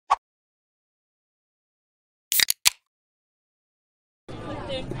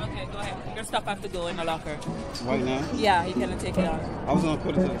Okay, go ahead. Your stuff have to go in the locker. Right now? Yeah, you cannot take it out. I was gonna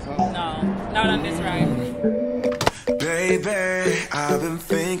put it to the side. No, not on this ride. Baby, I've been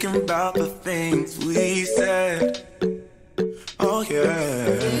thinking about the things we said. Oh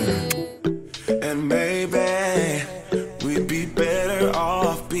yeah. And maybe we'd be better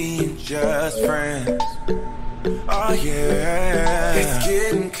off being just friends. Oh yeah. It's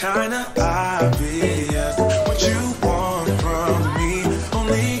getting kinda obvious what you want from me.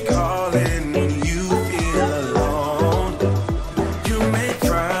 Only calling when you feel alone. You make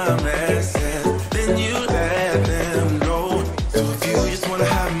promises, then you let them go. So if you just wanna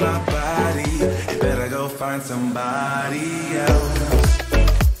have my body, you better go find somebody else.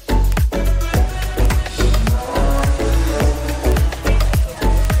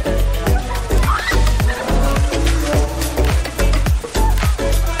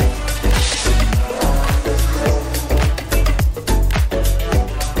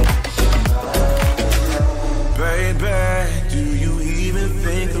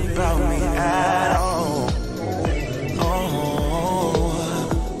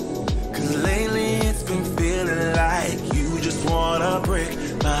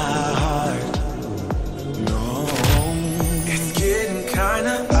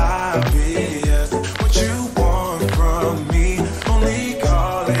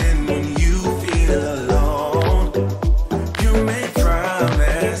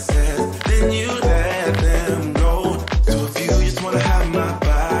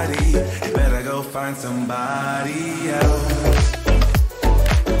 Somebody else.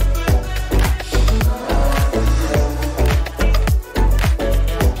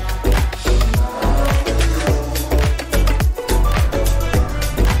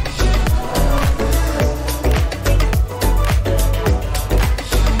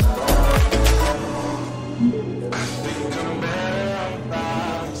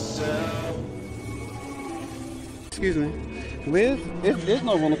 Excuse me. There's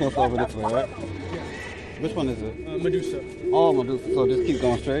no roller coaster over this way, right? Which one is it? Medusa. Oh, Medusa. So just keep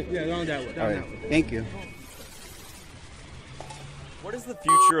going straight? Yeah, down that way. Down that way. Thank you. What is the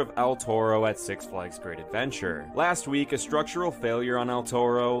future of El Toro at Six Flags Great Adventure? Last week, a structural failure on El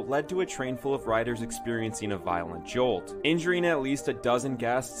Toro led to a train full of riders experiencing a violent jolt, injuring at least a dozen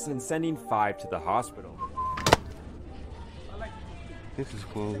guests and sending 5 to the hospital. This is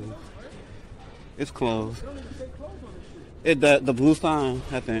closed. It's closed. The blue sign,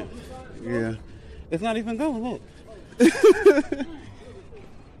 I think. Yeah. It's not even going, look.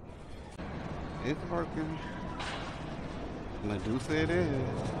 It's working. Medusa it is.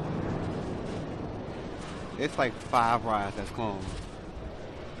 It's like 5 rides that's closed.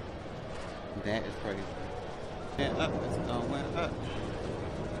 That is crazy. And up, it's going up.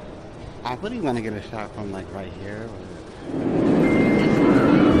 I really want to get a shot from like right here.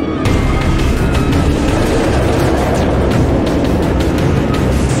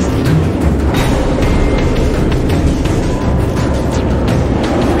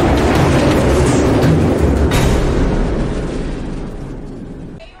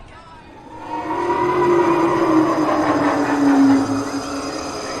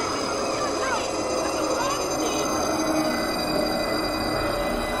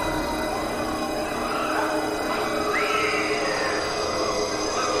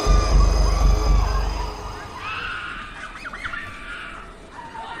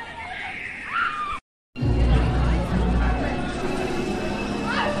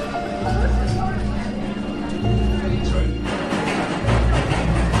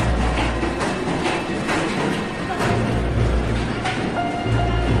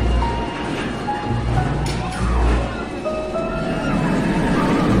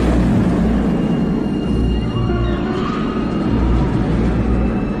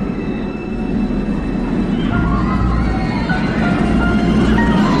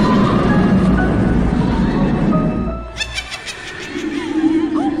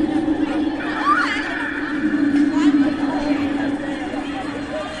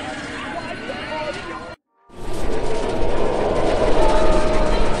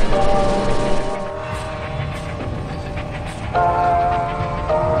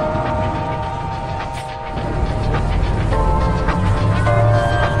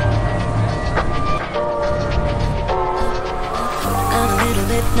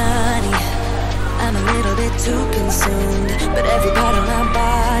 too consumed, but every part of my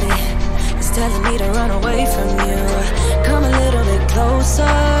body is telling me to run away from you. Come a little bit closer,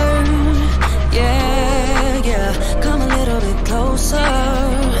 yeah, yeah. Come a little bit closer,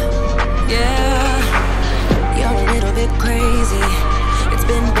 yeah. You're a little bit crazy. It's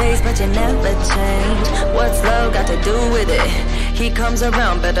been days, but you never change. What's love got to do with it? he comes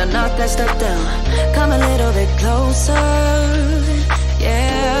around, better knock that stuff down. Come a little bit closer,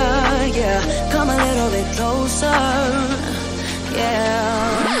 yeah, yeah. Come a little bit closer, yeah.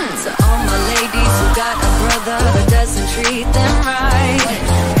 To all my ladies who got a brother that doesn't treat them right,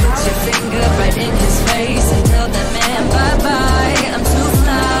 put your finger right in his face and tell that man bye-bye. I'm too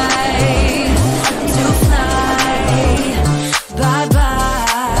fly, I'm too fly.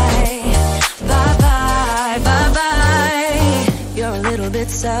 Bye-bye, bye-bye, bye-bye. You're a little bit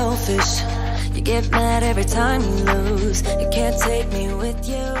selfish. You get mad every time you lose. You can't take me with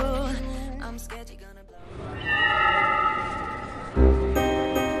you. I'm scared you're gonna blow.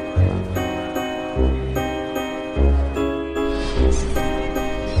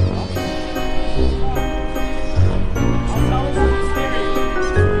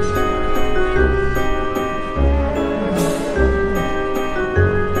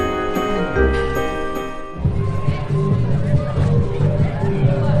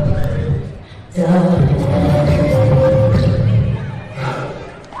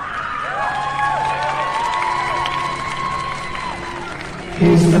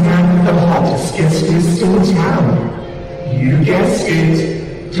 He's the man with the hottest guest list in town. You guessed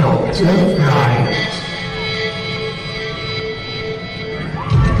it, Dr. Fright.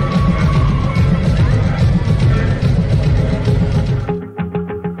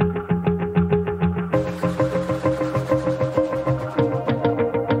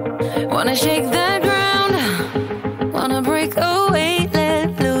 Wanna shake the ground, wanna break away,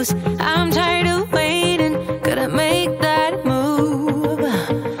 let loose. I'm tired of waiting, gotta make that move.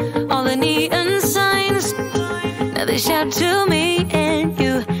 All the neon signs, now they shout to me and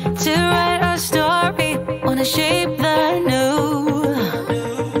you to write our story, wanna shape the new.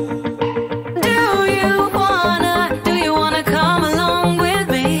 Do you wanna come along with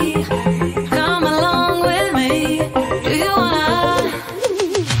me? Come along with me. Do you wanna?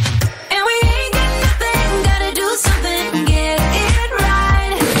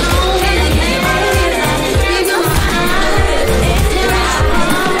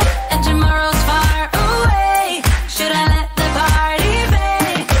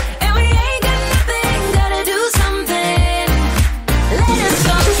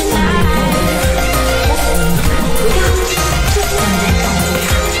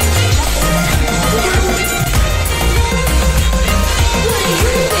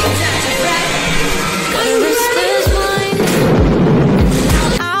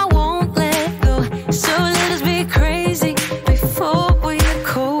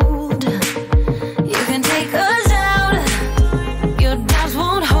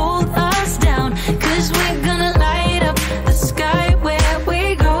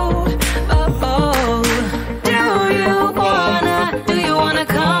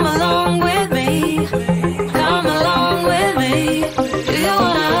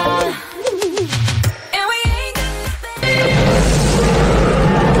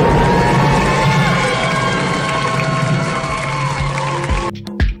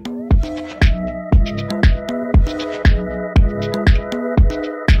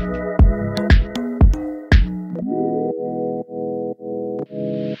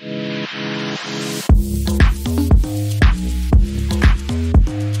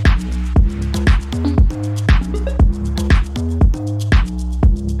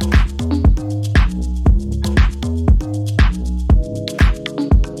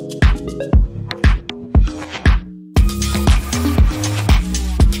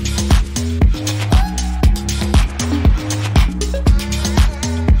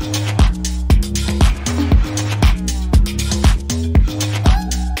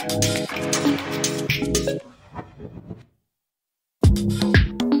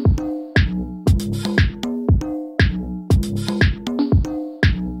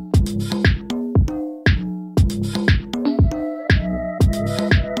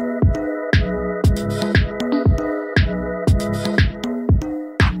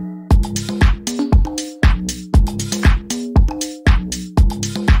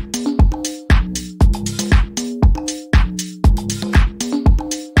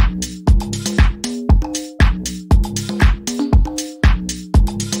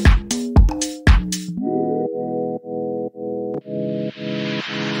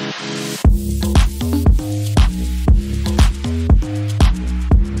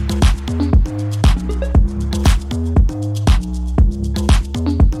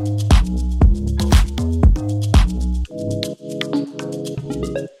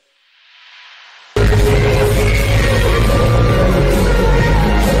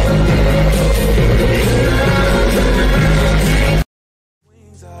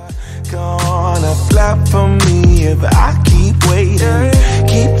 Gonna flap for me if I keep waiting,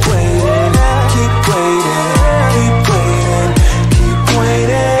 keep waiting, keep waiting, keep waiting, keep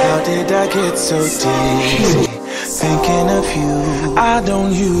waiting. How did I get so deep? Thinking of you, I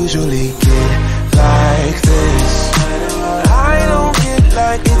don't usually get like this. I don't get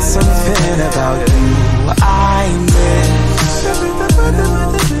like it's something about you I miss.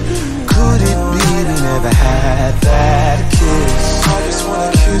 Could it be we never had that kiss? I just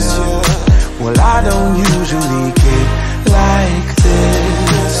wanna kiss you. Well, I don't usually